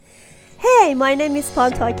Hi, my name is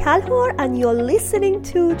Panta Kalhor and you're listening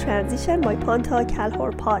to Transition by Panta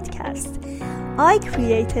Kalhor podcast. I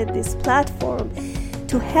created this platform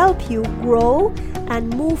to help you grow and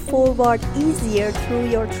move forward easier through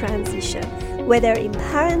your transition, whether in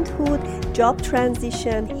parenthood, job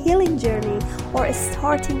transition, healing journey, or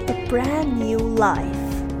starting a brand new life.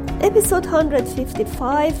 Episode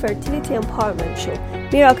 155, Fertility Empowerment Show.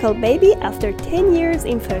 Miracle Baby after 10 years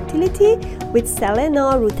infertility with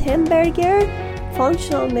Selena Ruthenberger,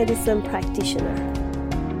 functional medicine practitioner.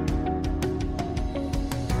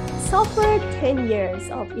 Suffered 10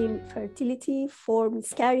 years of infertility, 4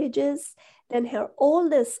 miscarriages, then her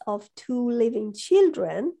oldest of 2 living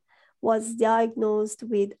children was diagnosed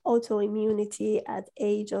with autoimmunity at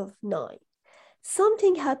age of 9.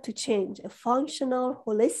 Something had to change. A functional,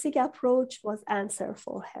 holistic approach was answer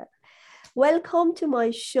for her. Welcome to my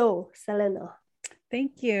show, Selena.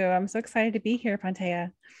 Thank you. I'm so excited to be here,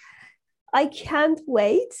 Pantea. I can't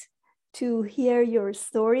wait to hear your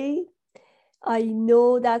story. I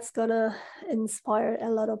know that's gonna inspire a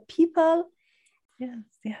lot of people.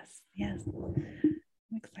 Yes.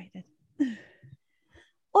 I'm excited.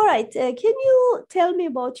 All right. Can you tell me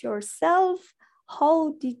about yourself?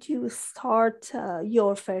 How did you start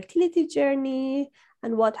your fertility journey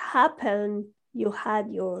and what happened? You had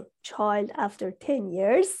your child after 10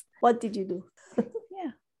 years. What did you do?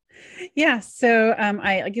 So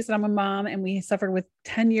like you said, I'm a mom and we suffered with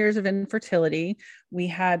 10 years of infertility. We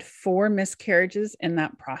had 4 miscarriages in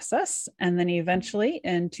that process. And then eventually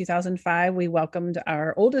in 2005, we welcomed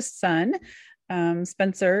our oldest son,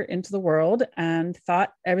 Spencer, into the world and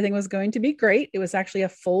thought everything was going to be great. It was actually a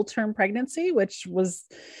full-term pregnancy, which was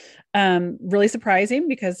really surprising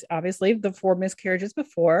because obviously the 4 miscarriages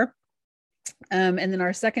before. And then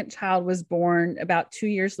our second child was born about 2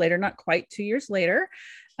 years later, not quite 2 years later.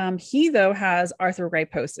 He, though, has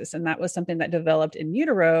arthrogryposis, and that was something that developed in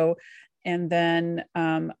utero. And then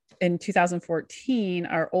in 2014,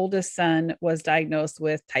 our oldest son was diagnosed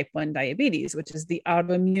with type 1 diabetes, which is the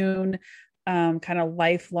autoimmune kind of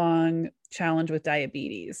lifelong challenge with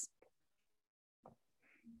diabetes.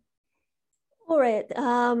 All right.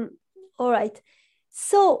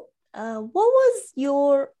 So what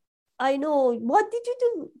did you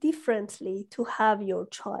do differently to have your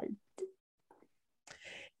child?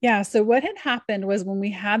 Yeah. So what had happened was when we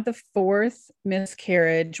had the 4th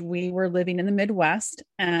miscarriage, we were living in the Midwest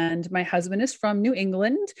and my husband is from New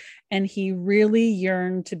England and he really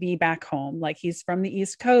yearned to be back home. Like he's from the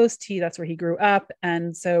East Coast. That's where he grew up.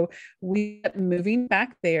 And so we ended up moving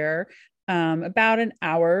back there about an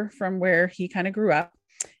hour from where he kind of grew up.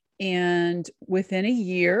 And within a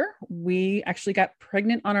year, we actually got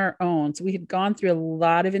pregnant on our own. So we had gone through a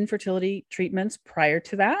lot of infertility treatments prior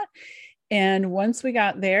to that. And once we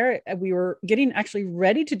got there, we were getting actually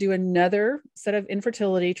ready to do another set of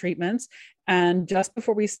infertility treatments. And just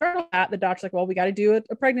before we started that, the doctor's like, well, we got to do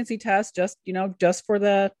a pregnancy test just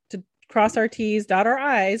to cross our T's, dot our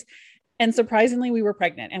I's. And surprisingly, we were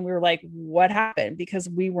pregnant and we were like, what happened? Because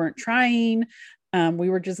we weren't trying. We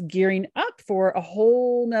were just gearing up for a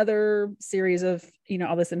whole nother series of,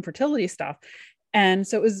 all this infertility stuff. And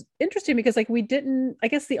so it was interesting because I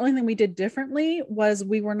guess the only thing we did differently was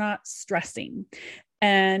we were not stressing.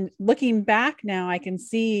 And looking back now, I can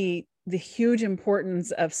see the huge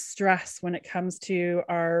importance of stress when it comes to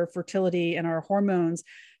our fertility and our hormones.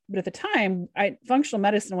 But at the time, functional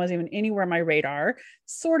medicine wasn't even anywhere on my radar,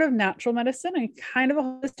 sort of natural medicine and kind of a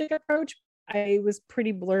holistic approach. I was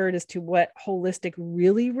pretty blurred as to what holistic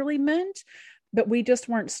really, really meant. But we just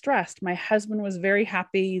weren't stressed. My husband was very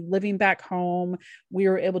happy living back home. We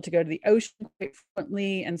were able to go to the ocean quite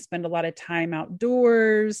frequently and spend a lot of time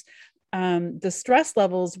outdoors. The stress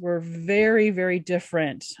levels were very, very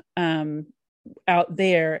different out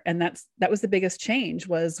there. And that was the biggest change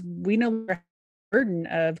was we no longer had the burden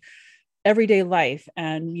of everyday life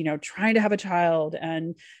and, trying to have a child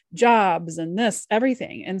and jobs and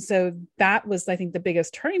everything. And so that was, I think, the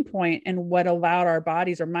biggest turning point and what allowed our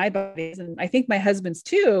bodies or my bodies, and I think my husband's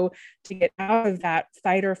too, to get out of that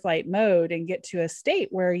fight or flight mode and get to a state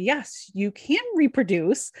where, yes, you can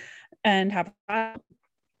reproduce and have a child.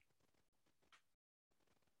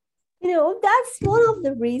 That's one of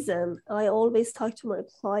the reasons I always talk to my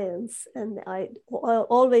clients and I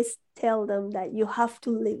always tell them that you have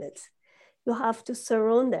to live it. You have to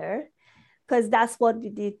surrender because that's what we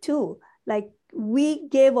did too. Like we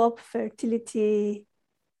gave up fertility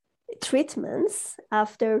treatments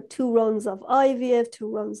after 2 rounds of IVF, 2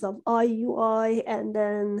 rounds of IUI, and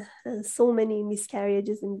then so many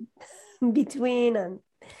miscarriages in between. And,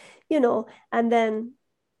 and then,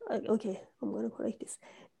 okay, I'm going to correct this.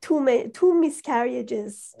 two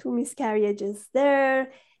miscarriages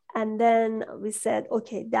there. And then we said,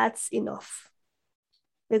 okay, that's enough.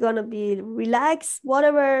 We're going to be relaxed.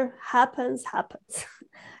 Whatever happens, happens.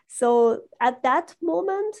 So at that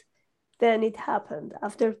moment, then it happened.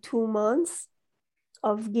 After 2 months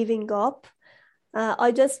of giving up,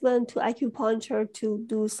 I just went to acupuncture to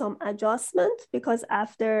do some adjustment, because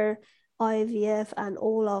after IVF and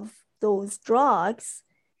all of those drugs,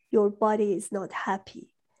 your body is not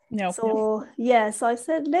happy. No. So yeah, so I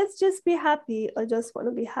said, let's just be happy. I just want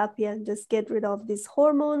to be happy and just get rid of these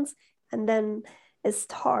hormones, and then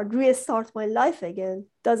restart my life again.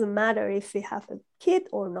 Doesn't matter if we have a kid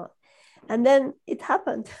or not. And then it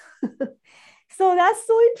happened. So that's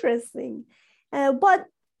so interesting. But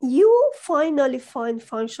you finally find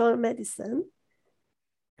functional medicine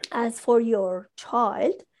as for your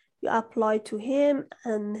child. You apply to him,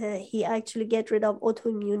 and he actually get rid of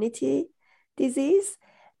autoimmunity disease.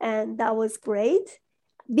 And that was great.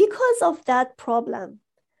 Because of that problem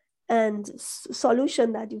and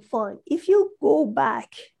solution that you find, if you go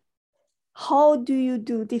back, how do you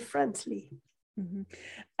do differently?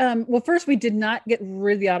 Mm-hmm. Well, first, we did not get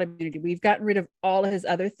rid of the autoimmunity. We've gotten rid of all of his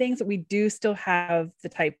other things, but we do still have the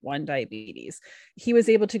type 1 diabetes. He was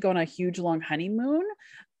able to go on a huge long honeymoon,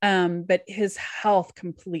 but his health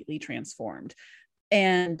completely transformed.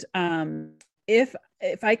 And if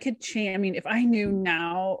I could change, I mean, if I knew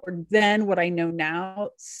now or then what I know now,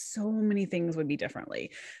 so many things would be differently.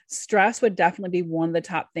 Stress would definitely be one of the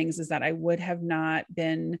top things, is that I would have not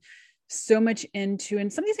been so much into,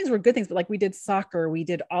 and some of these things were good things, but like we did soccer, we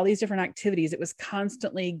did all these different activities. It was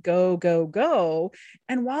constantly go, go, go.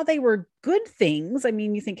 And while they were good things, I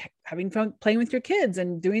mean, you think having fun playing with your kids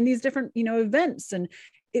and doing these different, events, and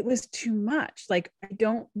it was too much. Like, I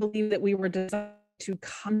don't believe that we were designed to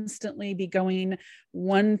constantly be going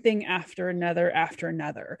one thing after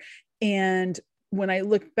another. And when I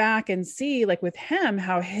look back and see, like with him,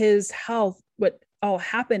 how his health, what all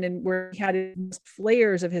happened, and where he had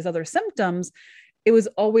flares of his other symptoms, it was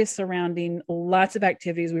always surrounding lots of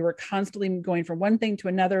activities. We were constantly going from one thing to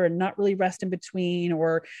another and not really rest in between,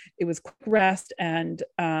 or it was quick rest. And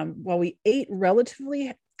while we ate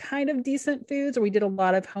relatively kind of decent foods, or we did a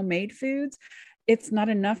lot of homemade foods, it's not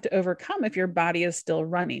enough to overcome if your body is still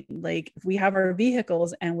running. Like, if we have our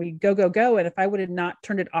vehicles and we go, go, go, and if I would have not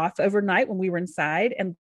turned it off overnight when we were inside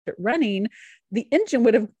and running, the engine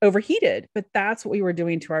would have overheated. But that's what we were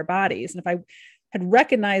doing to our bodies. And if I had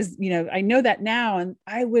recognized, I know that now, and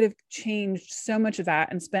I would have changed so much of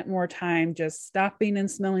that and spent more time just stopping and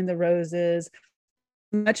smelling the roses,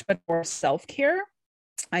 much more self-care.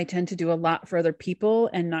 I tend to do a lot for other people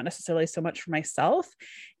and not necessarily so much for myself.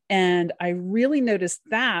 And I really noticed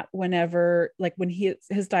that whenever, like when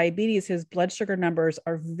his diabetes, his blood sugar numbers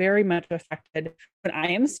are very much affected. When I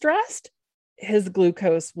am stressed, his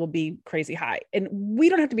glucose will be crazy high. And we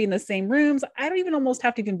don't have to be in the same rooms. I don't even almost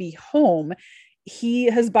have to even be home.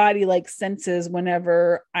 His body like senses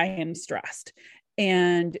whenever I am stressed.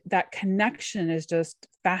 And that connection is just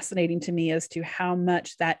fascinating to me as to how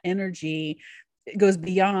much that energy goes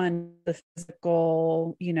beyond the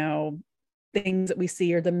physical, things that we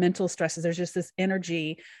see, or the mental stresses. There's just this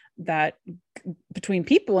energy that between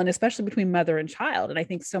people, and especially between mother and child. And I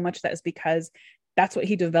think so much of that is because that's what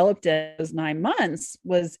he developed in those 9 months,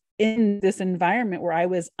 was in this environment where I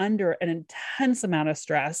was under an intense amount of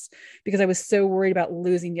stress because I was so worried about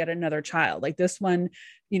losing yet another child. Like this one,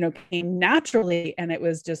 came naturally, and it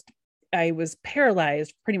was just, I was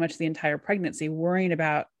paralyzed pretty much the entire pregnancy, worrying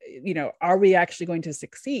about, are we actually going to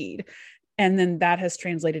succeed? And then that has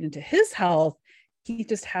translated into his health. He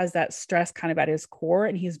just has that stress kind of at his core,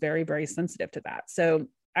 and he's very, very sensitive to that. So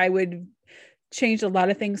I would change a lot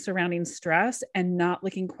of things surrounding stress, and not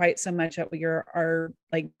looking quite so much at our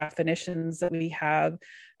like definitions that we have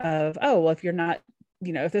of, oh, well, if you're not,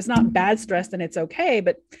 if there's not bad stress, then it's okay.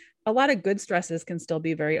 But a lot of good stresses can still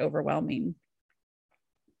be very overwhelming.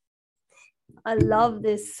 I love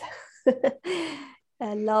this.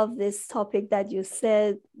 I love this topic that you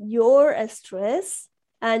said. Your stress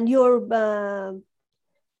and your blood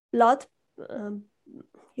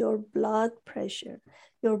pressure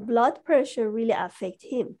really affect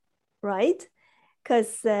him, right?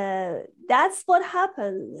 Because that's what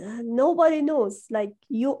happened. Nobody knows. Like,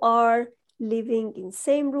 you are living in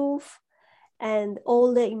same roof, and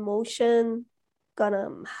all the emotion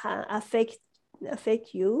gonna affect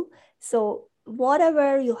you. So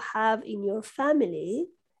whatever you have in your family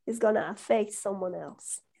is going to affect someone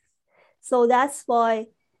else. So that's why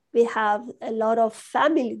we have a lot of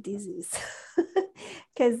family disease,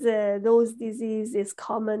 because those disease is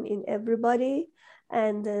common in everybody.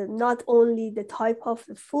 and not only the type of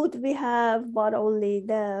the food we have, but only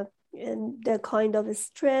the kind of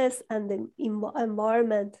stress and the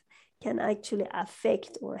environment can actually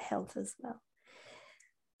affect our health as well.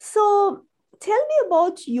 So tell me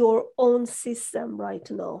about your own system right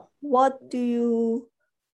now. What do you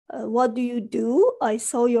do? I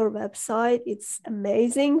saw your website. It's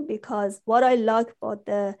amazing because what I like about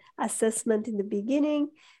the assessment in the beginning,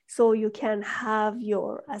 so you can have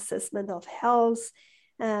your assessment of health,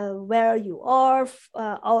 where you are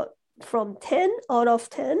from 10 out of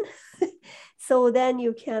 10. So then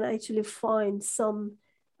you can actually find some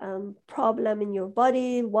problem in your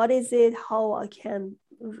body. What is it? How I can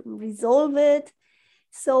resolve it?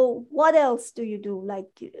 So what else do you do? Like,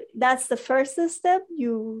 that's the first step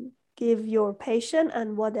you give your patient,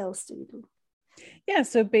 and what else do you do? Yeah.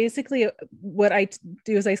 So basically what I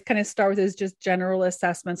do is I kind of start with is just general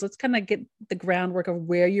assessments. Let's kind of get the groundwork of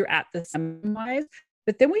where you're at this wise.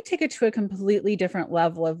 But then we take it to a completely different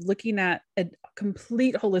level of looking at a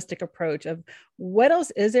complete holistic approach of what else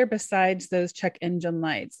is there besides those check engine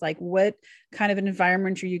lights? Like, what kind of an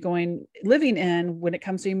environment are you living in when it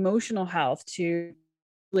comes to emotional health, to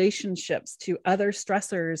relationships, to other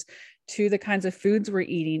stressors, to the kinds of foods we're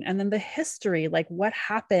eating, and then the history, like what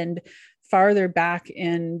happened farther back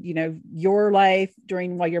in, your life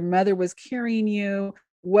while your mother was carrying you.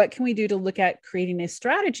 What can we do to look at creating a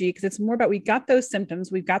strategy? Because it's more about, we got those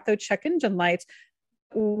symptoms, we've got those check engine lights.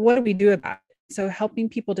 What do we do about it? So helping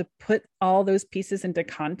people to put all those pieces into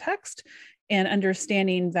context and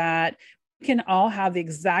understanding that we can all have the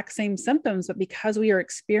exact same symptoms, but because we are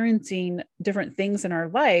experiencing different things in our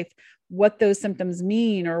life, what those symptoms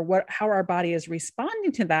mean or how our body is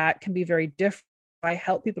responding to that can be very different. I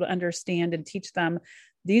help people to understand and teach them,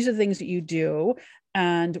 these are the things that you do.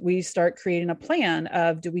 And we start creating a plan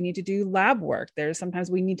of, do we need to do lab work? Sometimes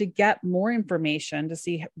we need to get more information to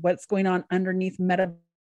see what's going on underneath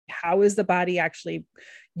how is the body actually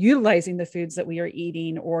utilizing the foods that we are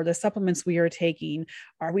eating or the supplements we are taking?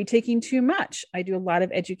 Are we taking too much? I do a lot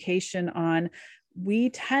of education on,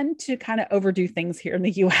 we tend to kind of overdo things here in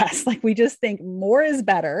the US. Like, we just think more is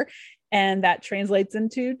better. And that translates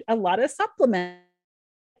into a lot of supplements,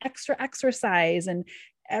 extra exercise, and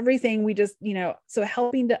everything. We just, so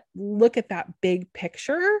helping to look at that big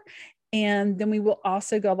picture. And then we will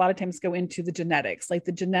also a lot of times go into the genetics. Like,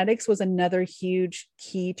 the genetics was another huge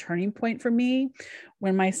key turning point for me.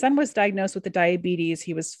 When my son was diagnosed with the diabetes,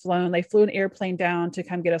 they flew an airplane down to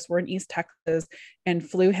come get us. We're in East Texas, and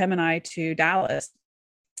flew him and I to Dallas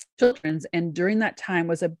Children's. And during that time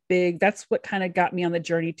that's what kind of got me on the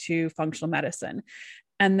journey to functional medicine.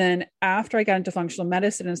 And then after I got into functional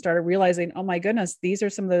medicine and started realizing, oh my goodness, these are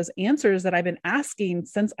some of those answers that I've been asking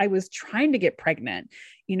since I was trying to get pregnant,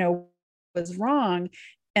 was wrong.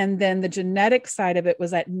 And then the genetic side of it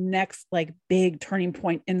was that next big turning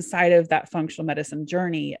point inside of that functional medicine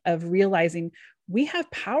journey of realizing we have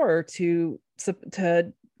power to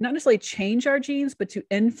not necessarily change our genes, but to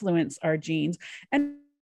influence our genes and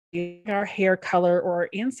our hair color or our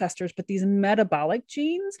ancestors, but these metabolic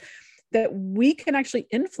genes that we can actually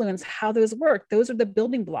influence how those work. Those are the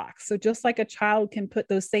building blocks. So just like a child can put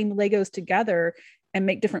those same Legos together and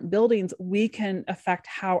make different buildings, we can affect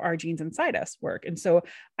how our genes inside us work. And so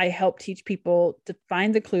I help teach people to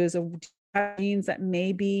find the clues of genes that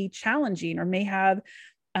may be challenging or may have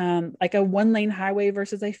like a 1-lane highway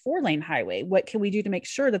versus a 4-lane highway. What can we do to make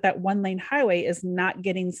sure that 1-lane highway is not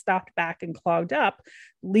getting stopped back and clogged up,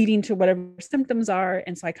 leading to whatever symptoms are?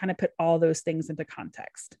 And so I kind of put all those things into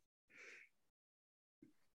context.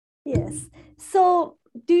 Yes. So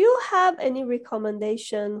do you have any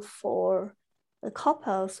recommendation for the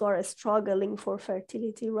couples who are struggling for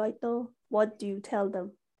fertility right now? What do you tell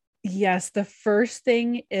them? Yes, the first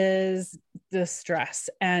thing is the stress,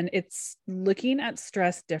 and it's looking at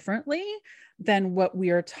stress differently than what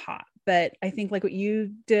we are taught. But I think like what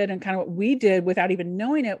you did and kind of what we did without even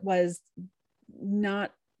knowing it was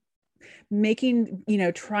not making,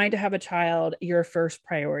 trying to have a child your first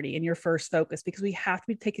priority and your first focus, because we have to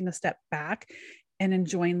be taking a step back and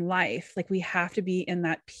enjoying life. Like, we have to be in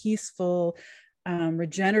that peaceful,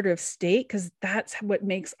 regenerative state, because that's what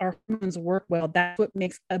makes our hormones work well. That's what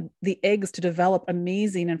makes the eggs to develop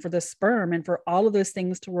amazing, and for the sperm and for all of those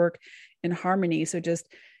things to work in harmony. So just,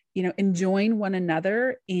 enjoying one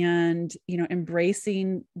another and,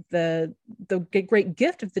 embracing the great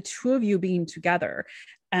gift of the two of you being together.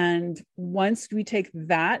 And once we take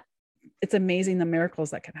that, it's amazing the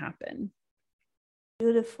miracles that can happen.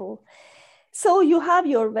 Beautiful. So you have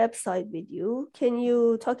your website with you. Can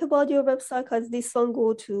you talk about your website? Because this one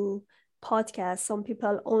go to podcast, some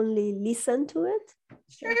people only listen to it?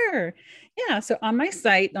 Sure. Yeah. So on my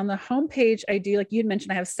site, on the homepage, I do, like you had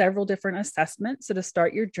mentioned, I have several different assessments. So to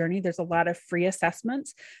start your journey, there's a lot of free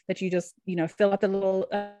assessments that you just, fill out the little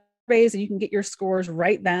surveys and you can get your scores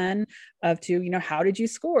right then how did you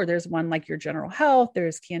score? There's one like your general health,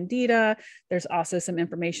 there's Candida, there's also some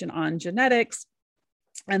information on genetics.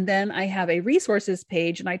 And then I have a resources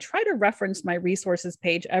page, and I try to reference my resources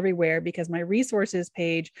page everywhere because my resources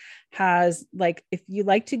page has, like, if you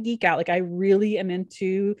like to geek out, like I really am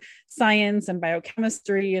into science and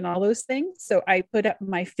biochemistry and all those things. So I put up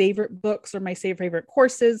my favorite books or my favorite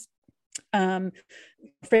courses,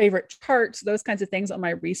 favorite charts, those kinds of things on my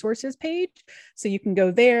resources page. So you can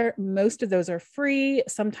go there. Most of those are free.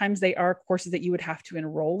 Sometimes they are courses that you would have to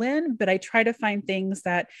enroll in, but I try to find things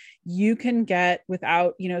that you can get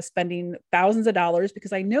without, spending thousands of dollars,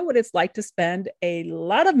 because I know what it's like to spend a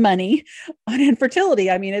lot of money on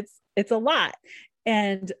infertility. I mean, it's a lot.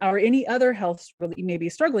 Or any other health that you may be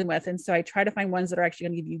struggling with. And so I try to find ones that are actually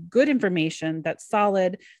going to give you good information that's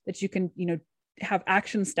solid, that you can, have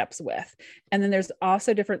action steps with. And then there's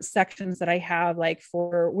also different sections that I have, like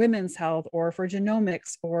for women's health or for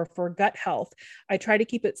genomics or for gut health. I try to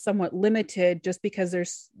keep it somewhat limited just because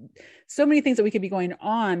there's so many things that we could be going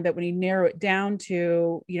on, that when you narrow it down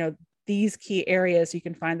to, these key areas, you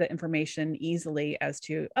can find that information easily as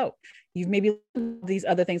to, you've maybe these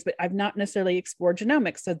other things, but I've not necessarily explored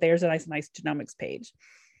genomics. So there's a nice genomics page.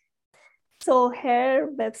 So her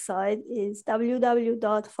website is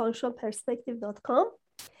www.functionalperspective.com.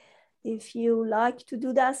 If you like to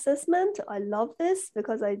do the assessment, I love this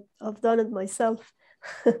because I've done it myself.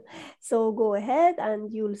 So go ahead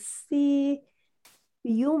and you'll see,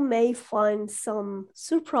 you may find some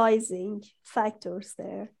surprising factors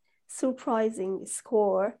there, surprising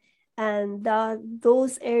score, and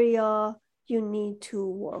those areas you need to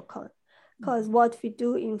work on. Because what we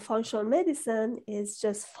do in functional medicine is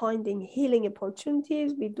just finding healing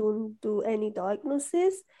opportunities. We don't do any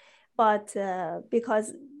diagnosis, but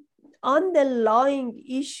because underlying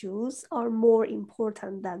issues are more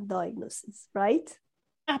important than diagnosis, right?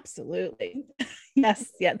 Absolutely. Yes.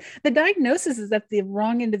 Yeah. The diagnosis is at the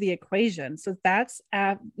wrong end of the equation. So that's,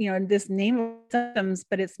 this name of symptoms,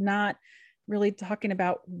 but it's not really talking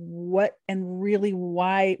about what and really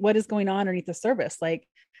why, what is going on underneath the surface.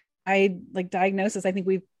 Diagnosis, I think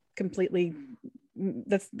we've completely,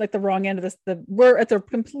 that's like the wrong end of this. We're at the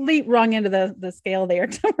complete wrong end of the scale there,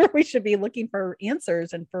 to where we should be looking for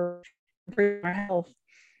answers and for our health.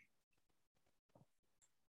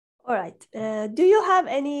 All right. Do you have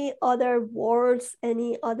any other words,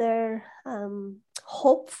 any other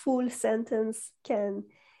hopeful sentence can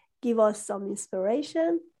give us some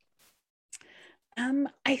inspiration?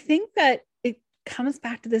 I think that comes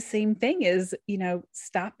back to the same thing, is,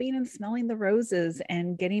 stopping and smelling the roses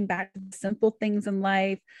and getting back to the simple things in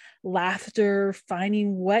life, laughter,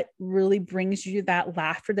 finding what really brings you that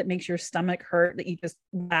laughter that makes your stomach hurt, that you just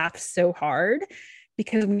laugh so hard.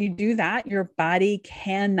 Because when you do that, your body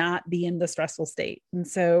cannot be in the stressful state. And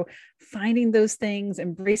so finding those things,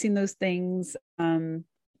 embracing those things,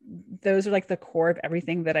 those are like the core of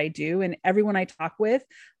everything that I do. And everyone I talk with,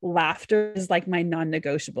 laughter is like my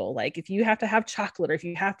non-negotiable. Like if you have to have chocolate, or if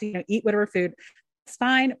you have to eat whatever food, it's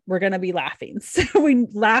fine. We're going to be laughing. So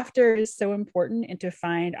laughter is so important, and to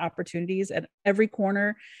find opportunities at every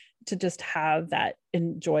corner to just have that,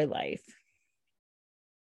 enjoy life.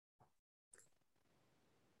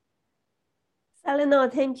 Selena,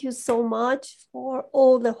 thank you so much for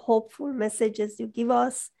all the hopeful messages you give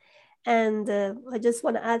us. And I just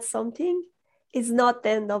want to add something. It's not the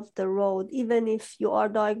end of the road. Even if you are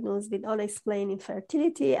diagnosed with unexplained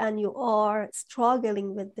infertility and you are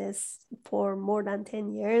struggling with this for more than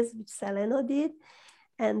 10 years, which Selena did,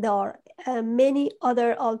 and there are many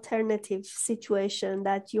other alternative situations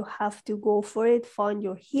that you have to go for it, find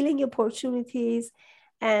your healing opportunities,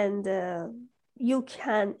 and you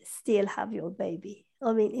can still have your baby.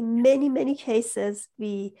 I mean, in many, many cases,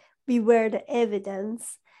 we were the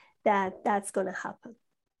evidence that that's going to happen.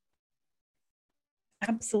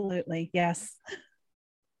 Absolutely. Yes.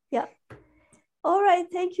 Yeah. All right.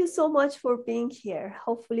 Thank you so much for being here.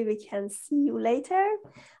 Hopefully we can see you later.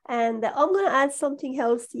 And I'm going to add something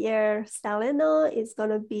else here. Selena is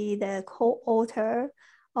going to be the co-author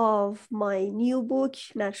of my new book,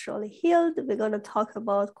 Naturally Healed. We're going to talk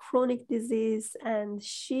about chronic disease, and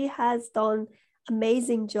she has done an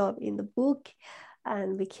amazing job in the book,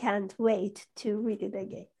 and we can't wait to read it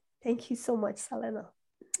again. Thank you so much, Selena.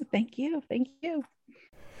 Thank you. Thank you.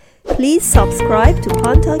 Please subscribe to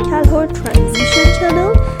Panta Kalhor Transition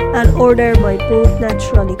channel and order my book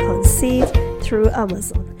Naturally Conceived through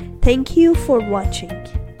Amazon. Thank you for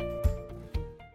watching.